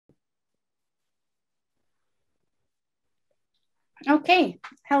Okay,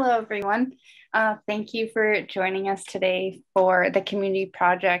 hello everyone. Thank you for joining us today for the community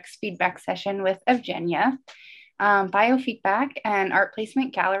projects feedback session with Evgenia. Biofeedback and Art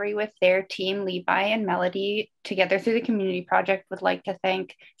Placement Gallery with their team, Levi and Melody, together through the community project, would like to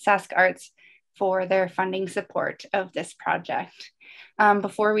thank Sask Arts for their funding support of this project.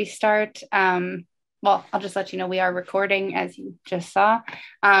 Before we start, well, I'll just let you know we are recording as you just saw.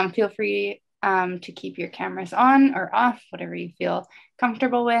 Feel free to keep your cameras on or off, whatever you feel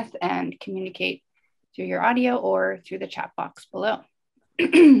comfortable with, and communicate through your audio or through the chat box below.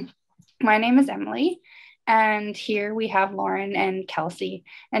 My name is Emily, and here we have Lauren and Kelsey,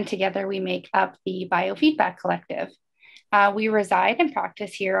 and together we make up the Biofeedback Collective. We reside and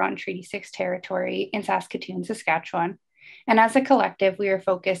practice here on Treaty 6 territory in Saskatoon, Saskatchewan. And as a collective, we are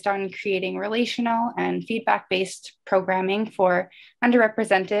focused on creating relational and feedback-based programming for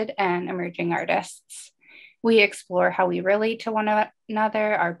underrepresented and emerging artists. We explore how we relate to one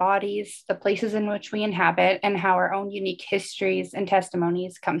another, our bodies, the places in which we inhabit, and how our own unique histories and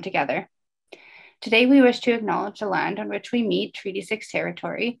testimonies come together. Today, we wish to acknowledge the land on which we meet, Treaty 6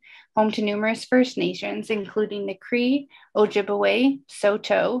 territory, home to numerous First Nations, including the Cree, Ojibwe,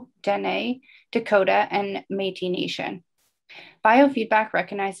 Saulteaux, Dene, Dakota, and Métis Nation. Biofeedback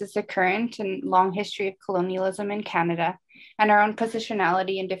recognizes the current and long history of colonialism in Canada and our own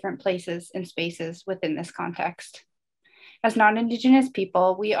positionality in different places and spaces within this context. As non-Indigenous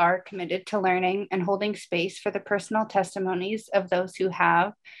people, we are committed to learning and holding space for the personal testimonies of those who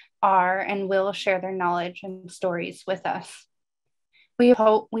have, are, and will share their knowledge and stories with us. We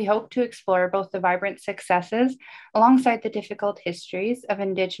hope to explore both the vibrant successes alongside the difficult histories of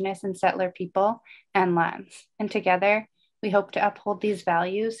Indigenous and settler people and lands, and together, we hope to uphold these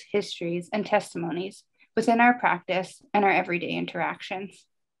values, histories, and testimonies within our practice and our everyday interactions.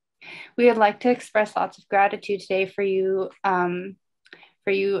 We would like to express lots of gratitude today for you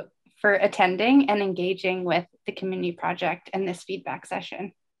for attending and engaging with the community project and this feedback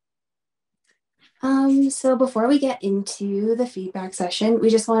session. So before we get into the feedback session, we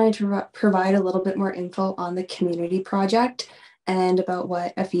just wanted to provide a little bit more info on the community project and about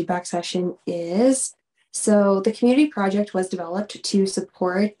what a feedback session is. So the community project was developed to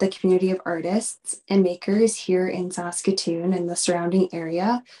support the community of artists and makers here in Saskatoon and the surrounding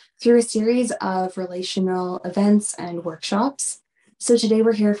area through a series of relational events and workshops. So today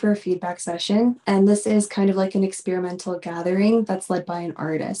we're here for a feedback session, and this is kind of like an experimental gathering that's led by an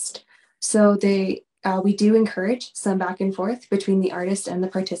artist. So we do encourage some back and forth between the artist and the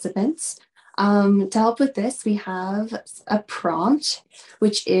participants. To help with this, we have a prompt,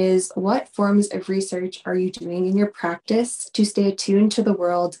 which is, what forms of research are you doing in your practice to stay attuned to the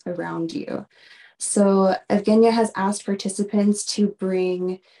world around you? So Evgenia has asked participants to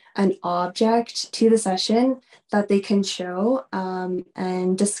bring an object to the session that they can show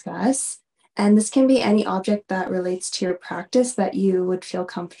and discuss. And this can be any object that relates to your practice that you would feel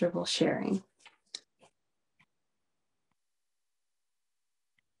comfortable sharing.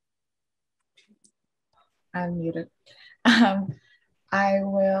 I'm muted. I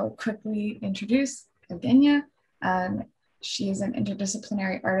will quickly introduce Evgenia. She is an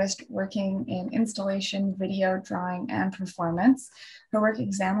interdisciplinary artist working in installation, video, drawing, and performance. Her work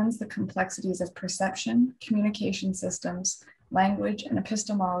examines the complexities of perception, communication systems, language, and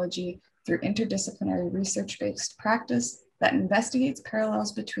epistemology through interdisciplinary research-based practice that investigates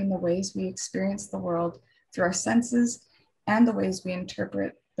parallels between the ways we experience the world through our senses and the ways we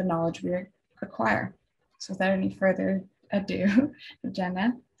interpret the knowledge we acquire. So without any further ado,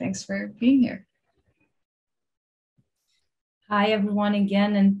 Evgenia, thanks for being here. Hi everyone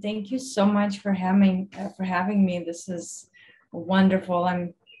again, and thank you so much for having me. This is wonderful.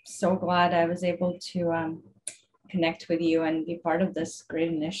 I'm so glad I was able to connect with you and be part of this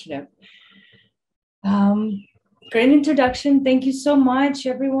great initiative. Great introduction. Thank you so much,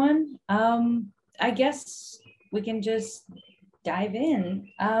 everyone. I guess we can just dive in.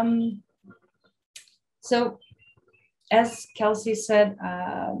 So as Kelsey said,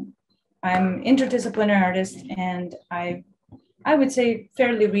 I'm interdisciplinary artist, and I would say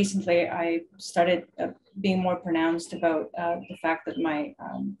fairly recently I started being more pronounced about the fact that my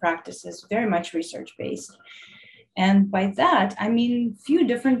practice is very much research-based. And by that, I mean a few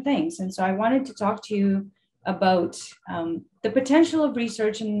different things. And so I wanted to talk to you about the potential of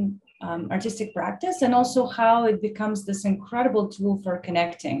research in artistic practice, and also how it becomes this incredible tool for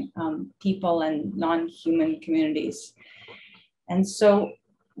connecting people and non-human communities. And so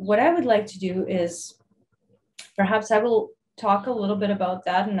what I would like to do is, perhaps I will talk a little bit about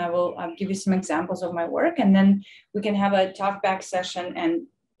that, and I'll give you some examples of my work, and then we can have a talk back session and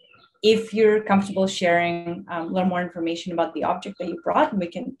if you're comfortable sharing a little more information about the object that you brought, we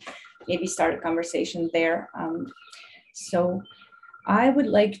can maybe start a conversation there. So I would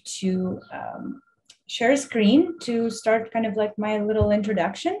like to share a screen to start kind of like my little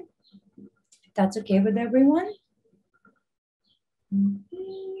introduction. If that's okay with everyone.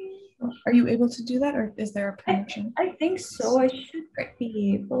 Are you able to do that, or is there a permission? I think so. I should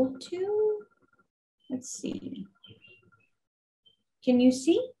be able to. Let's see. Can you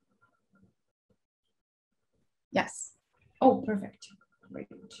see? Yes. Oh, perfect. Great.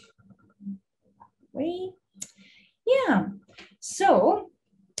 Wait. Yeah. So,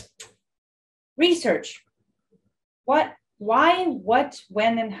 research. What, why, what,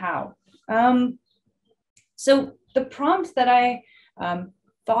 when, and how. So the prompt that I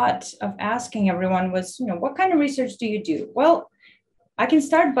thought of asking everyone was, what kind of research do you do? Well, I can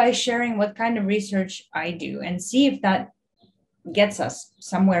start by sharing what kind of research I do and see if that gets us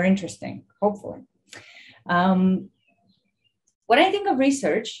somewhere interesting, hopefully. When I think of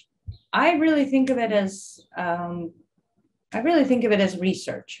research, I really think of it as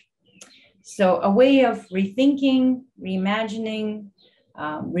research. So a way of rethinking, reimagining,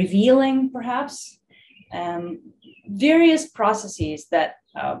 revealing, perhaps, various processes that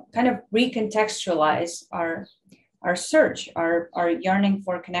kind of recontextualize our search, our yearning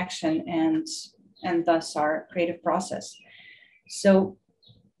for connection, and thus our creative process. So,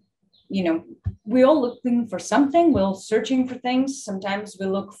 we're all looking for something, we're all searching for things. Sometimes we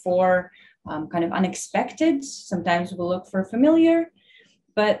look for kind of unexpected, sometimes we look for familiar,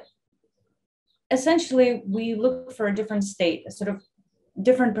 but essentially we look for a different state, a sort of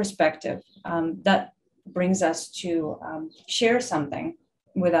different perspective that brings us to share something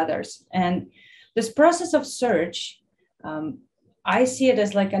with others. And this process of search, I see it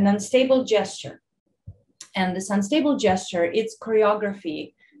as like an unstable gesture. And this unstable gesture, its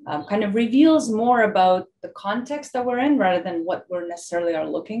choreography, kind of reveals more about the context that we're in rather than what we're necessarily are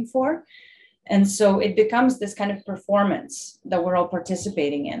looking for. And so it becomes this kind of performance that we're all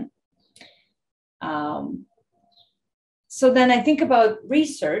participating in. So then I think about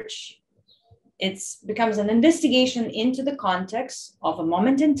research. It becomes an investigation into the context of a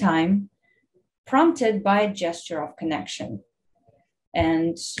moment in time, prompted by a gesture of connection.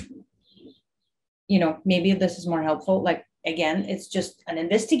 And, maybe this is more helpful. Like, again, it's just an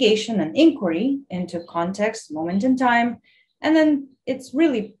investigation, an inquiry into context, moment in time, and then it's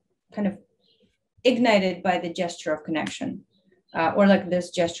really kind of ignited by the gesture of connection, or like this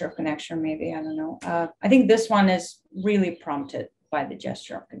gesture of connection, maybe, I don't know. I think this one is really prompted by the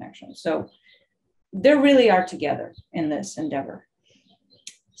gesture of connection. So they really are together in this endeavor.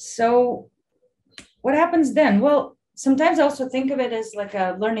 So what happens then? Well, sometimes I also think of it as like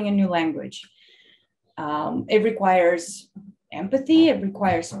learning a new language. It requires empathy, it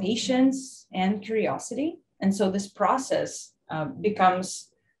requires patience and curiosity. And so this process becomes,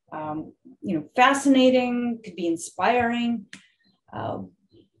 fascinating, could be inspiring,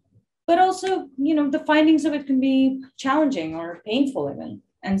 but also, the findings of it can be challenging or painful even.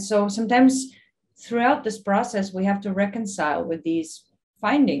 And so sometimes throughout this process, we have to reconcile with these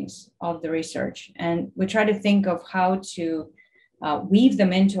findings of the research. And we try to think of how to weave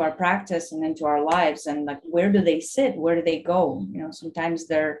them into our practice and into our lives, and like, where do they sit? Where do they go? Sometimes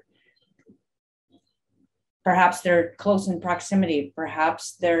perhaps they're close in proximity.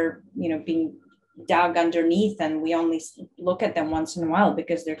 Perhaps they're, being dug underneath and we only look at them once in a while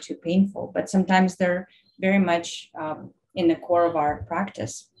because they're too painful. But sometimes they're very much in the core of our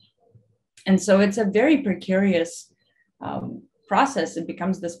practice. And so it's a very precarious process. It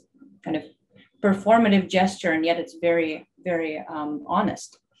becomes this kind of performative gesture, and yet it's very, very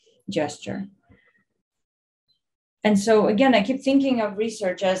honest gesture. And so again, I keep thinking of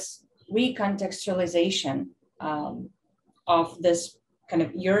research as recontextualization of this kind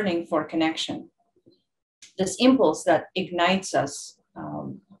of yearning for connection, this impulse that ignites us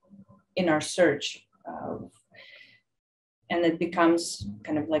in our search, and it becomes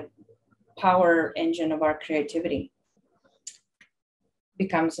kind of like power engine of our creativity.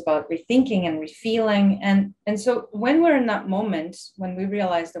 Becomes about rethinking and refeeling. And so when we're in that moment, when we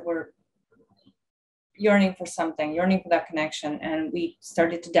realize that we're yearning for something, yearning for that connection, and we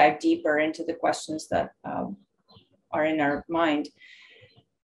started to dive deeper into the questions that are in our mind,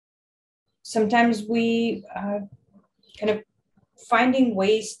 sometimes we kind of finding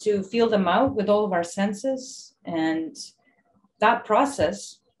ways to feel them out with all of our senses. And that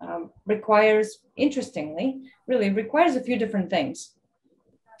process requires, interestingly, really requires a few different things.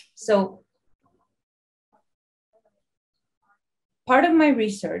 So part of my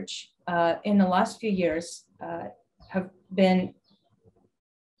research in the last few years have been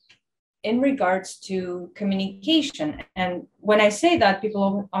in regards to communication. And when I say that,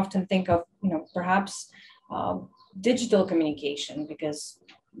 people often think of, perhaps digital communication, because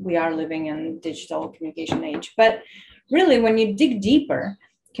we are living in digital communication age. But really, when you dig deeper,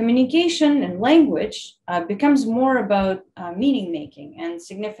 communication and language becomes more about meaning making and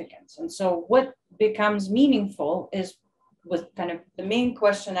significance. And so what becomes meaningful was kind of the main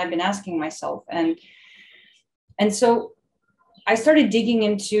question I've been asking myself. And so I started digging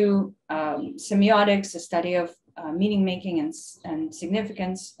into semiotics, the study of meaning making and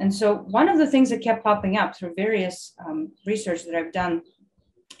significance. And so one of the things that kept popping up through various research that I've done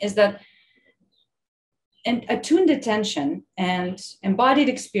is that an attuned attention and embodied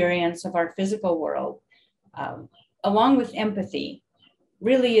experience of our physical world, along with empathy,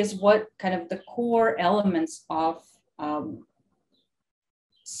 really is what kind of the core elements of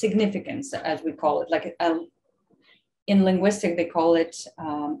significance, as we call it. Like in linguistic, they call it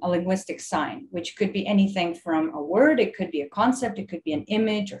a linguistic sign, which could be anything from a word, it could be a concept, it could be an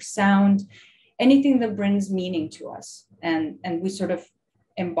image or sound, anything that brings meaning to us. And we sort of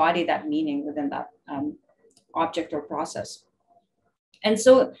embody that meaning within that object or process. And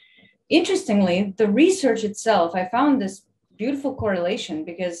so, interestingly, the research itself, I found this beautiful correlation,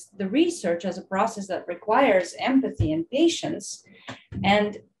 because the research as a process that requires empathy and patience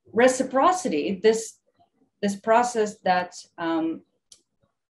and reciprocity, this process that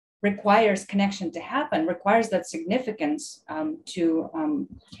requires connection to happen, requires that significance to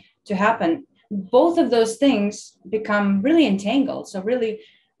happen, both of those things become really entangled. So really,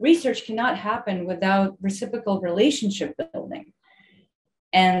 research cannot happen without reciprocal relationship building.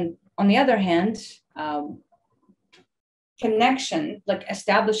 And on the other hand, connection, like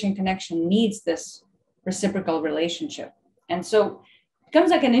establishing connection, needs this reciprocal relationship. And so it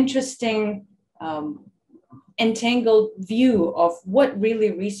becomes like an interesting entangled view of what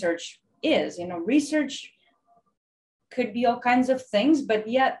really research is. Research could be all kinds of things, but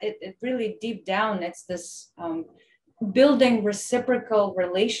yet it really deep down, it's this building reciprocal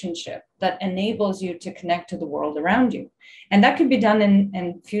relationship that enables you to connect to the world around you. And that could be done in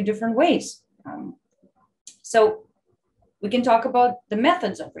a few different ways. So we can talk about the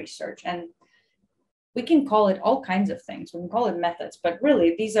methods of research, and we can call it all kinds of things. We can call it methods, but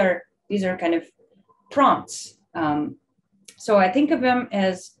really these are kind of prompts. So I think of them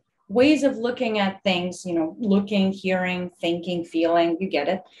as ways of looking at things, looking, hearing, thinking, feeling, you get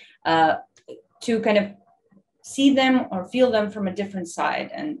it, to kind of see them or feel them from a different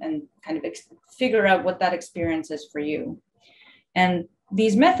side and kind of figure out what that experience is for you. And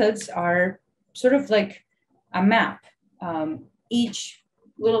these methods are sort of like a map. Each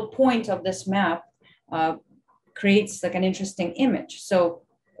little point of this map creates like an interesting image. So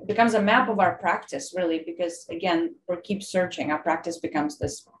it becomes a map of our practice, really, because again, we keep searching. Our practice becomes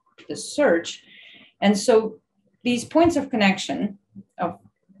this search. And so these points of connection of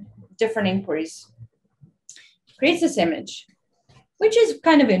different inquiries creates this image, which is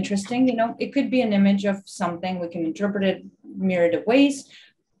kind of interesting. It could be an image of something. We can interpret it myriad of ways.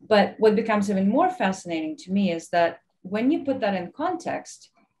 But what becomes even more fascinating to me is that when you put that in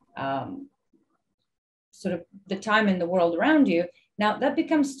context, sort of the time in the world around you, now that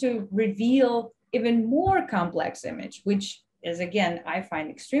becomes to reveal even more complex image, which is, again, I find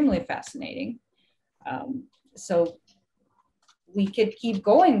extremely fascinating. So we could keep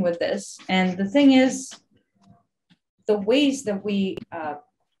going with this. And the thing is, the ways that we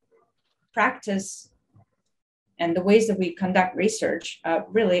practice and the ways that we conduct research,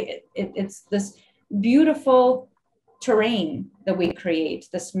 really, it's this beautiful terrain that we create,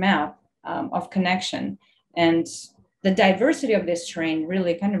 this map of connection. And the diversity of this terrain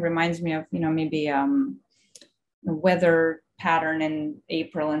really kind of reminds me of, maybe the weather pattern in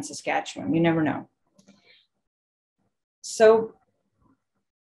April in Saskatchewan. You never know. So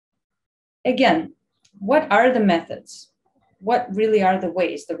again, what are the methods? What really are the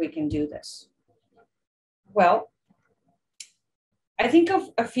ways that we can do this? Well, I think of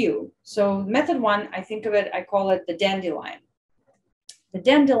a few. So method one, I think of it, I call it the dandelion. The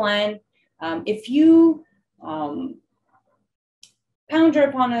dandelion, if you ponder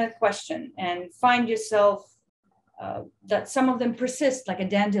upon a question and find yourself that some of them persist like a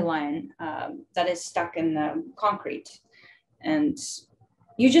dandelion that is stuck in concrete, and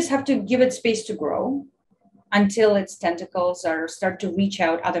you just have to give it space to grow until its tentacles start to reach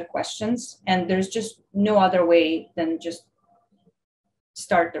out other questions. And there's just no other way than just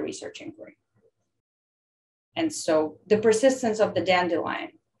start the research inquiry. And so the persistence of the dandelion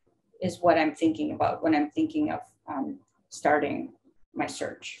is what I'm thinking about when I'm thinking of starting my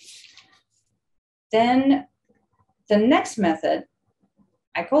search. Then the next method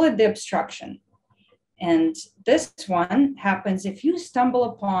I call it the obstruction. And this one happens if you stumble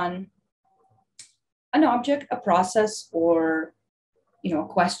upon an object, a process, or a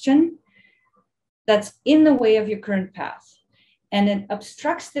question that's in the way of your current path. And it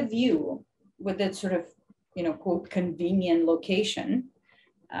obstructs the view with its sort of, quote, convenient location.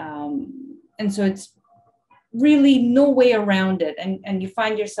 And so it's really no way around it. And you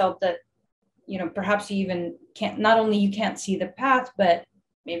find yourself that, perhaps you even can't, not only you can't see the path, but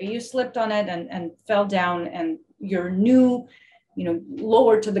maybe you slipped on it and fell down, and your new,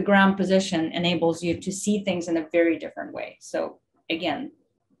 lower to the ground position enables you to see things in a very different way. So again,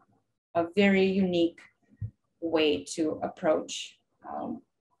 a very unique way to approach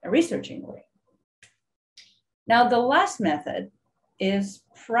a research inquiry. Now, the last method is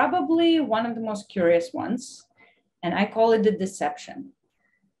probably one of the most curious ones, and I call it the deception.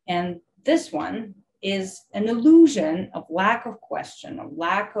 And this one is an illusion of lack of question, of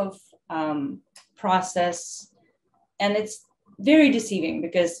lack of process, and it's very deceiving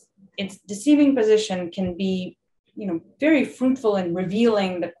because its deceiving position can be, very fruitful in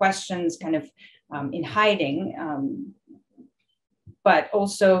revealing the questions kind of in hiding, but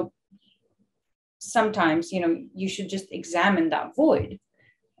also sometimes, you should just examine that void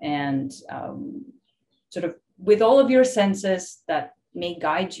and sort of with all of your senses that may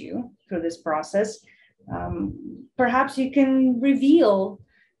guide you through this process, perhaps you can reveal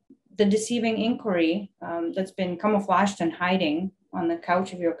the deceiving inquiry that's been camouflaged and hiding on the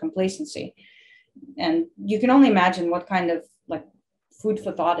couch of your complacency. And you can only imagine what kind of like food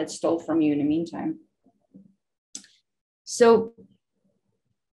for thought it stole from you in the meantime. So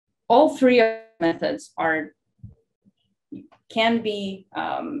all three methods can be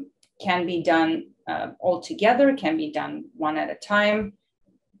done all together, can be done one at a time.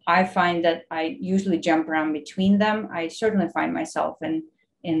 I find that I usually jump around between them. I certainly find myself in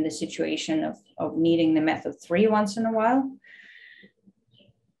the situation of needing the method 3 once in a while.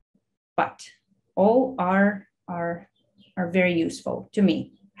 But all are very useful to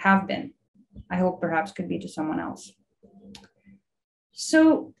me, have been. I hope perhaps could be to someone else.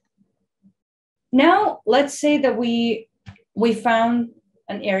 So now let's say that we found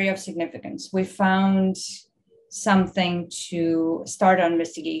an area of significance. We found something to start our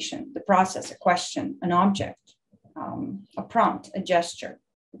investigation, the process, a question, an object, a prompt, a gesture.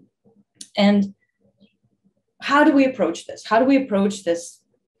 And how do we approach this? How do we approach this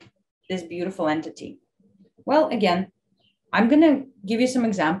beautiful entity? Well, again, I'm going to give you some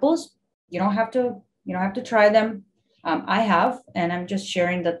examples. You don't have to try them. I have, and I'm just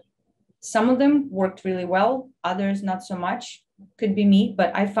sharing that some of them worked really well, others not so much. Could be me,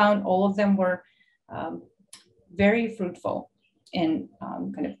 but I found all of them were very fruitful in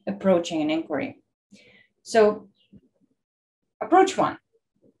kind of approaching an inquiry. So approach 1,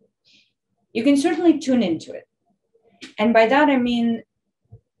 you can certainly tune into it. And by that, I mean,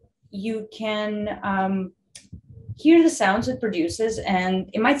 you can hear the sounds it produces, and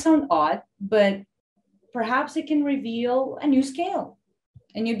it might sound odd, but perhaps it can reveal a new scale,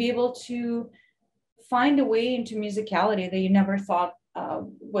 and you'll be able to find a way into musicality that you never thought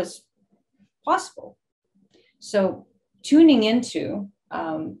was possible. So tuning into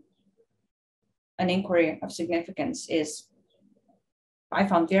an inquiry of significance is, I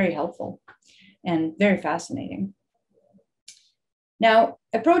found, very helpful and very fascinating. Now,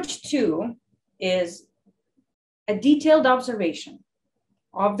 approach 2 is a detailed observation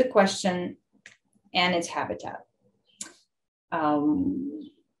of the question and its habitat.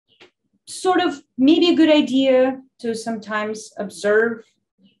 Sort of maybe a good idea to sometimes observe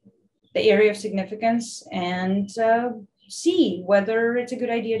the area of significance and see whether it's a good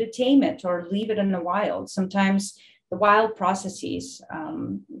idea to tame it or leave it in the wild. Sometimes the wild processes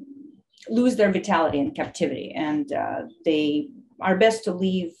lose their vitality in captivity, and they are best to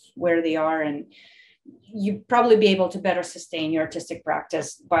leave where they are, and you'd probably be able to better sustain your artistic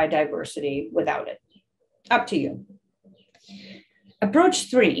practice by diversity without it. Up to you. Approach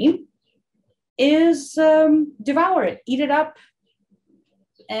 3 is devour it, eat it up.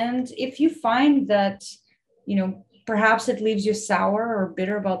 And if you find that, perhaps it leaves you sour or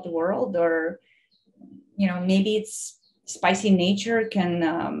bitter about the world, or, maybe its spicy nature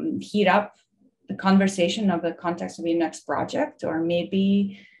can heat up the conversation of the context of your next project, or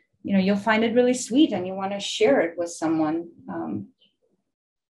maybe, you'll find it really sweet and you want to share it with someone.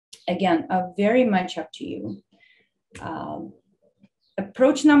 Again, very much up to you.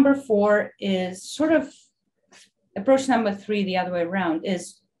 Approach number 4 is sort of approach number 3, the other way around,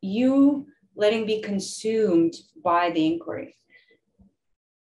 is you letting be consumed by the inquiry.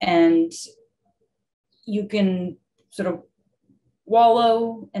 And you can sort of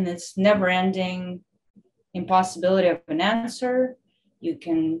wallow in this never-ending impossibility of an answer. You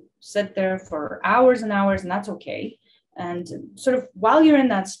can sit there for hours and hours, and that's okay. And sort of while you're in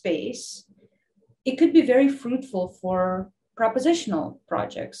that space, it could be very fruitful for propositional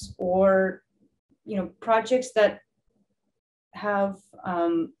projects, or projects that have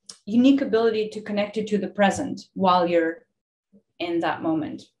unique ability to connect you to the present while you're in that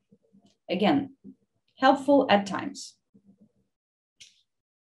moment. Again, helpful at times.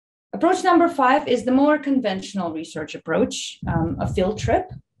 Approach number 5 is the more conventional research approach, a field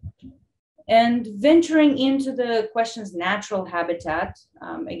trip. And venturing into the question's natural habitat,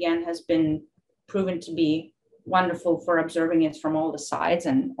 again, has been proven to be wonderful for observing it from all the sides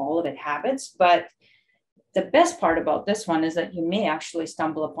and all of its habits. But the best part about this one is that you may actually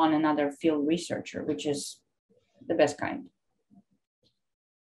stumble upon another field researcher, which is the best kind.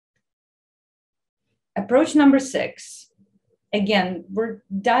 Approach number 6. Again, we're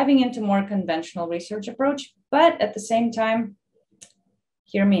diving into more conventional research approach, but at the same time,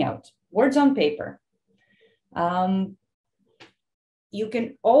 hear me out. Words on paper. You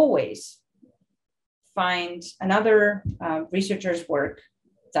can always find another researcher's work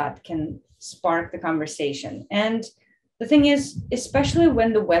that can spark the conversation. And the thing is, especially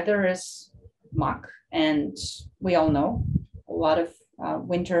when the weather is muck, and we all know a lot of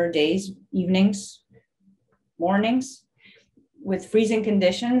winter days, evenings, mornings, with freezing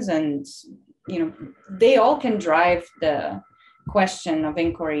conditions, and they all can drive the question of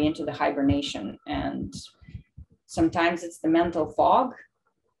inquiry into the hibernation. And sometimes it's the mental fog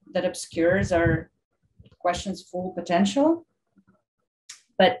that obscures our question's full potential.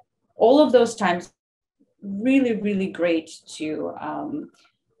 But all of those times, really, really great to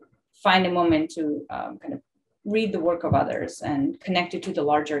find a moment to kind of read the work of others and connect it to the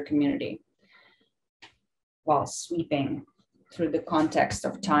larger community while sweeping through the context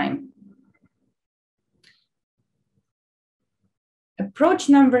of time. Approach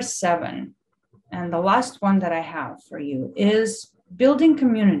number 7, and the last one that I have for you, is building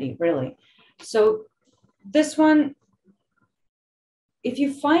community, really. So this one, if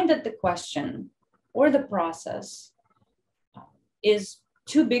you find that the question or the process is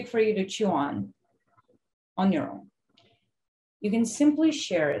too big for you to chew on your own, you can simply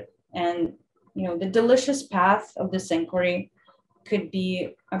share it. And the delicious path of this inquiry could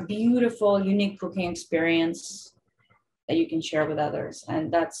be a beautiful, unique cooking experience that you can share with others.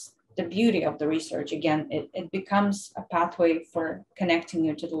 And that's the beauty of the research. Again, it becomes a pathway for connecting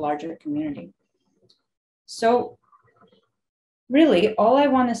you to the larger community. So really, all I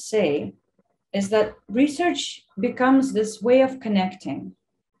want to say is that research becomes this way of connecting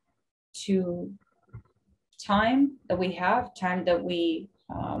to time that we have, time that we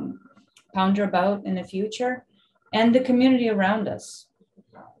ponder about in the future, and the community around us,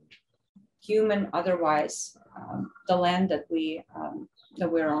 human, otherwise, the land that we're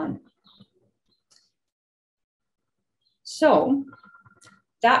on. So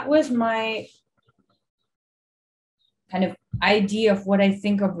that was my kind of idea of what I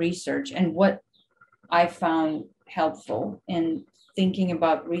think of research and what I found helpful in thinking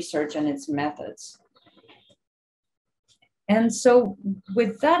about research and its methods. And so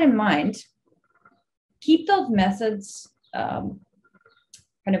with that in mind, keep those methods kind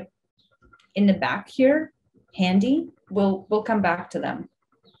of in the back here, handy. We'll come back to them.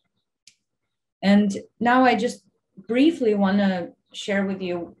 And now I just briefly want to share with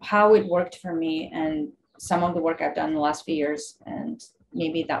you how it worked for me and some of the work I've done in the last few years. And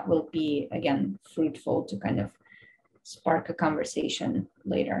maybe that will be, again, fruitful to kind of spark a conversation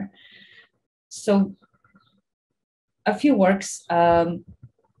later. So a few works.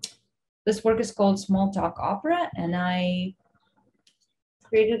 This work is called Small Talk Opera, and I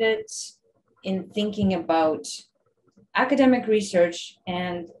created it in thinking about academic research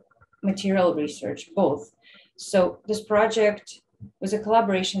and material research, both. So this project was a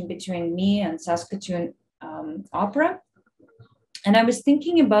collaboration between me and Saskatoon Opera. And I was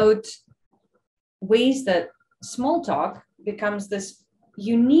thinking about ways that small talk becomes this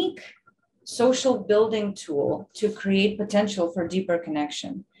unique social building tool to create potential for deeper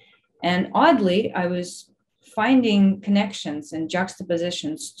connection. And oddly, I was finding connections and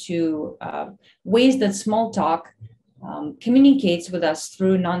juxtapositions to ways that small talk communicates with us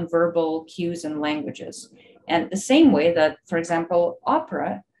through nonverbal cues and languages. And the same way that, for example,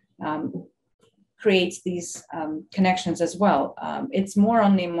 opera creates these connections as well. It's more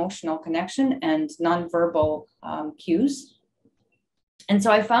on the emotional connection and nonverbal cues. And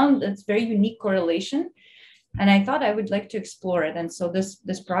so I found it's very unique correlation, and I thought I would like to explore it. And so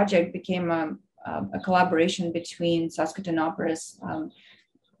this project became a a collaboration between Saskatoon Opera's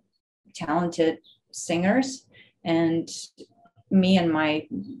talented singers and me and my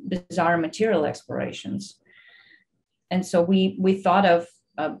bizarre material explorations. And so we thought of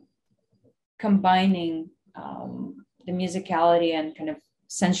combining the musicality and kind of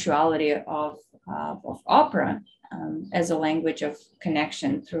sensuality of opera as a language of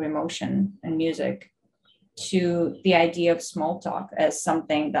connection through emotion and music, to the idea of small talk as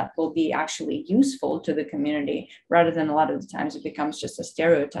something that will be actually useful to the community, rather than a lot of the times it becomes just a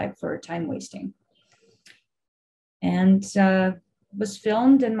stereotype for time wasting. And was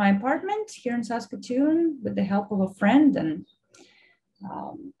filmed in my apartment here in Saskatoon with the help of a friend. And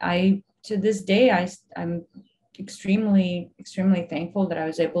to this day, I'm extremely thankful that I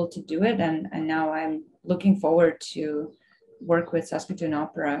was able to do it. And now I'm looking forward to work with Saskatoon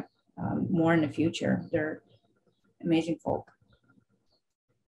Opera more in the future. They're amazing folk.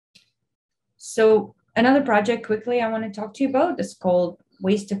 So another project quickly I want to talk to you about is called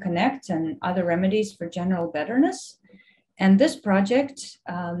Ways to Connect and Other Remedies for General Betterness. And this project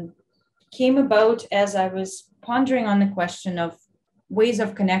came about as I was pondering on the question of ways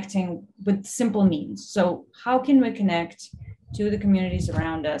of connecting with simple means. So how can we connect to the communities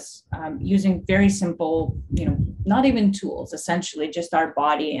around us using very simple, not even tools, essentially just our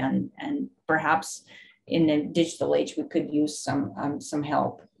body, and perhaps in the digital age we could use some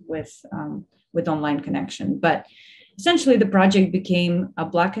help with online connection. But essentially the project became a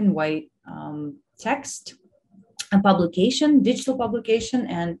black and white text, a publication, digital publication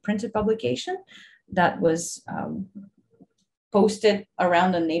and printed publication that was posted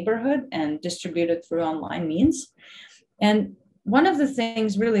around the neighborhood and distributed through online means. And one of the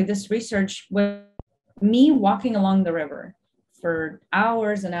things, really, this research was me walking along the river for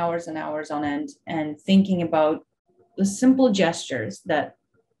hours and hours and hours on end and thinking about the simple gestures that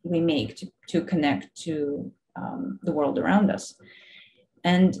we make to connect to the world around us.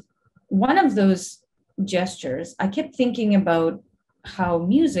 And one of those gestures, I kept thinking about how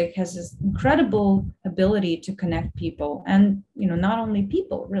music has this incredible ability to connect people, and not only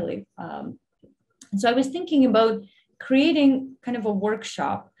people, really. And so I was thinking about creating kind of a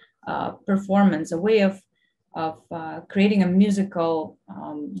workshop performance, a way of creating a musical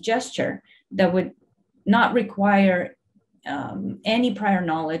gesture that would not require any prior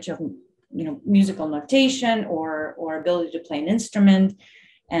knowledge of musical notation or ability to play an instrument,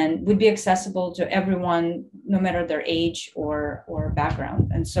 and would be accessible to everyone, no matter their age or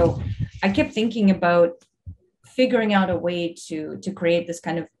background. And so I kept thinking about figuring out a way to create this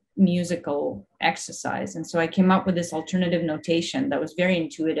kind of musical exercise. And so I came up with this alternative notation that was very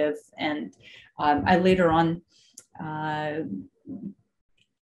intuitive. And I later on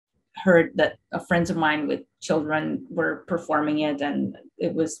heard that friends of mine with children were performing it. And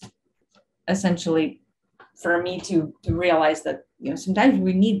it was essentially for me to realize that sometimes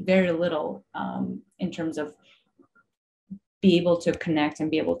we need very little in terms of be able to connect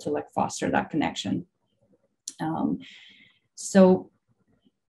and be able to foster that connection. So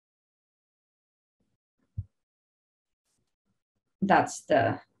that's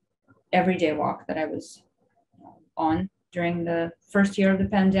the everyday walk that I was on during the first year of the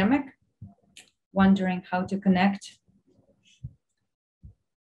pandemic, wondering how to connect.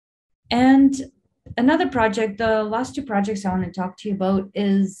 And another project, the last two projects I want to talk to you about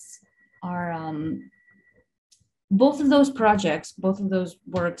are both of those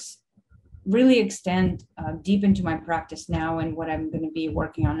works really extend deep into my practice now and what I'm going to be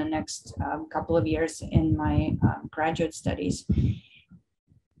working on the next couple of years in my graduate studies.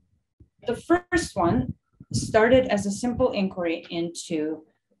 The first one started as a simple inquiry into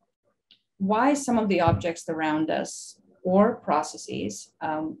why some of the objects around us or processes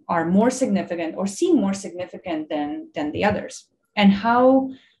are more significant or seem more significant than the others, and how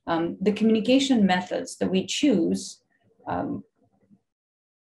the communication methods that we choose kind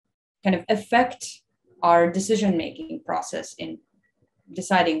of affect our decision-making process in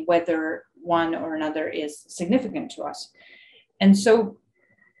deciding whether one or another is significant to us. And so,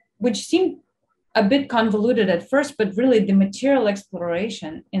 which seemed a bit convoluted at first, but really the material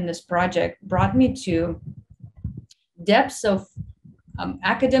exploration in this project brought me to depths of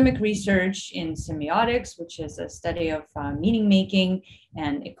academic research in semiotics, which is a study of meaning making,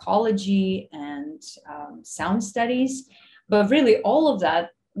 and ecology and sound studies. But really all of that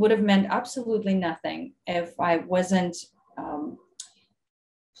would have meant absolutely nothing if I wasn't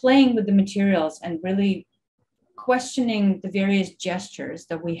playing with the materials and really questioning the various gestures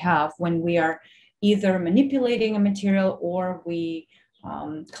that we have when we are either manipulating a material or we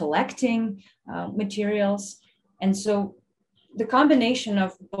collecting materials. And so the combination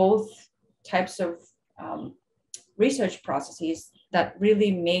of both types of research processes that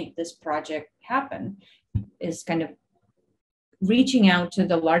really made this project happen is kind of reaching out to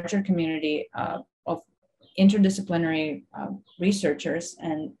the larger community of interdisciplinary researchers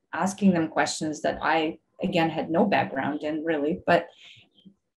and asking them questions that I, again, had no background in really, but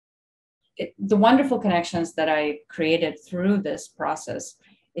the wonderful connections that I created through this process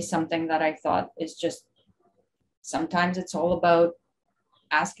is something that I thought is just, sometimes it's all about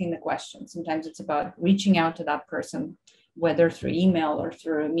asking the question. Sometimes it's about reaching out to that person, whether through email or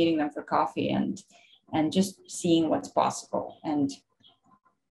through meeting them for coffee, and just seeing what's possible. And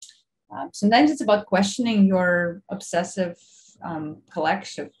sometimes it's about questioning your obsessive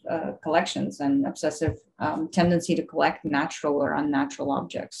collections and obsessive tendency to collect natural or unnatural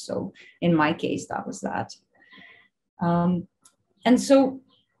objects. So in my case, that was that. And so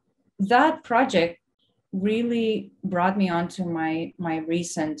that project really brought me onto my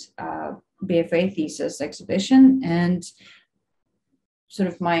recent BFA thesis exhibition and sort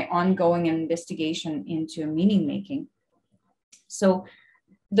of my ongoing investigation into meaning making. So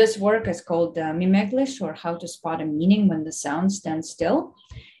this work is called Mimeglish, or How to Spot a Meaning When the Sound Stands Still.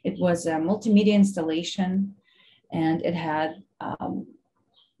 It was a multimedia installation, and it had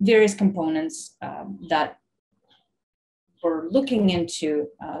various components that were looking into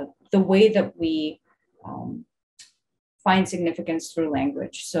the way that we find significance through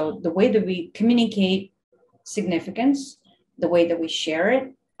language. So the way that we communicate significance, the way that we share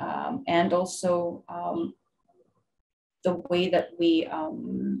it, and also the way that we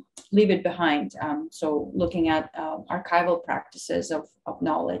leave it behind. So looking at archival practices of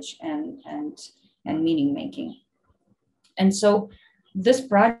knowledge and meaning making. And so this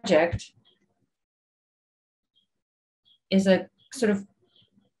project is a sort of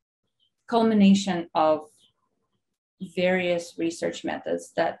culmination of various research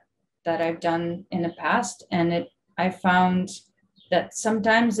methods that I've done in the past. And I found that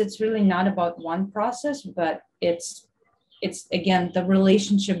sometimes it's really not about one process, but it's again, the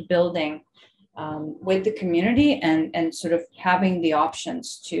relationship building with the community and sort of having the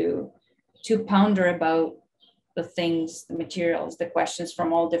options to ponder about the things, the materials, the questions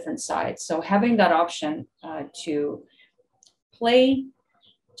from all different sides. So having that option to play,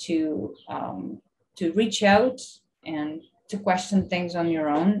 to reach out and to question things on your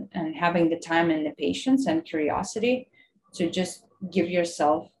own, and having the time and the patience and curiosity to just give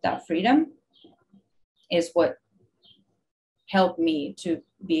yourself that freedom is what helped me to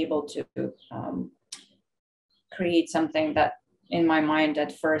be able to create something that in my mind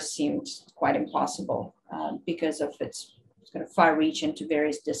at first seemed quite impossible because of its kind of far reach into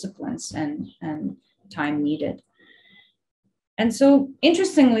various disciplines and time needed. And so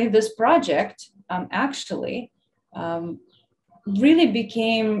interestingly, this project actually really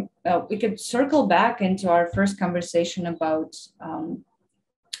became, we could circle back into our first conversation about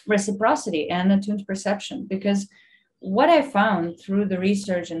reciprocity and attuned perception, because what I found through the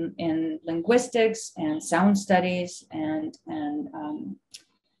research in linguistics and sound studies and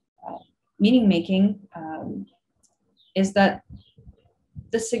meaning making is that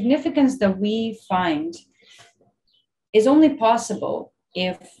the significance that we find is only possible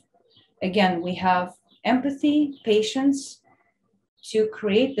if, again, we have empathy, patience to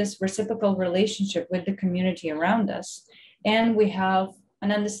create this reciprocal relationship with the community around us, and we have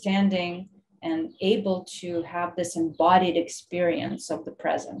an understanding and able to have this embodied experience of the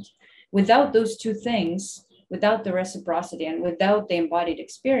present. Without those two things, without the reciprocity and without the embodied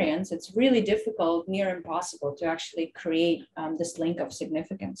experience, it's really difficult, near impossible, to actually create this link of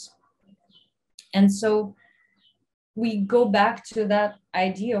significance. And so we go back to that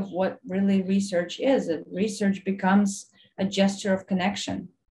idea of what really research is. Research becomes a gesture of connection,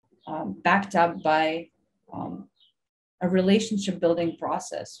 backed up by a relationship building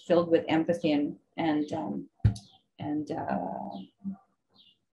process filled with empathy and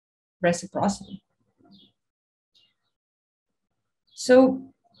reciprocity. So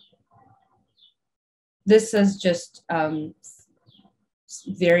this is just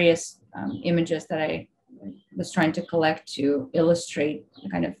various images that I was trying to collect to illustrate the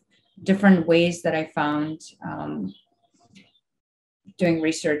kind of different ways that I found doing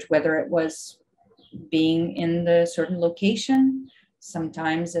research, whether it was being in the certain location.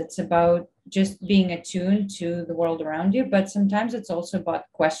 Sometimes it's about just being attuned to the world around you, but sometimes it's also about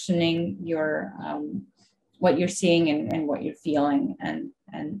questioning your what you're seeing and what you're feeling, and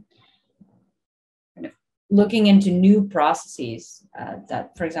kind of looking into new processes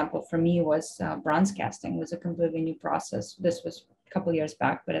that, for example, for me was bronze casting was a completely new process. This was a couple of years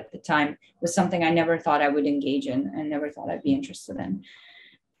back, but at the time it was something I never thought I would engage in and never thought I'd be interested in.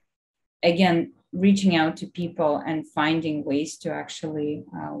 again, reaching out to people and finding ways to actually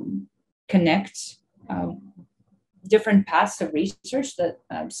connect different paths of research that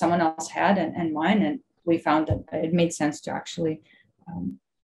someone else had and mine, and we found that it made sense to actually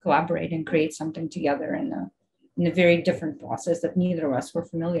collaborate and create something together in a very different process that neither of us were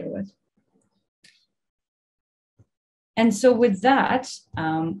familiar with. And so with that,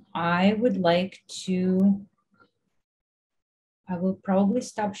 I will probably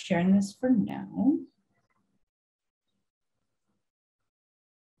stop sharing this for now.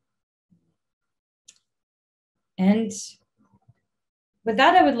 And with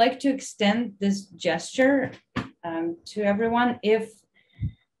that, I would like to extend this gesture to everyone. If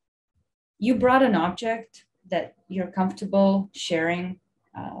you brought an object that you're comfortable sharing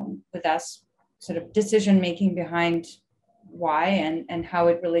with us, sort of decision-making behind why and how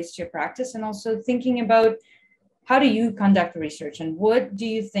it relates to your practice, and also thinking about how do you conduct research and what do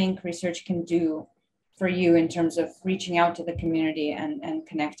you think research can do for you in terms of reaching out to the community and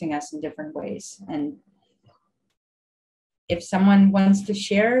connecting us in different ways. And if someone wants to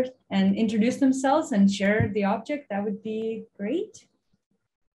share and introduce themselves and share the object, that would be great.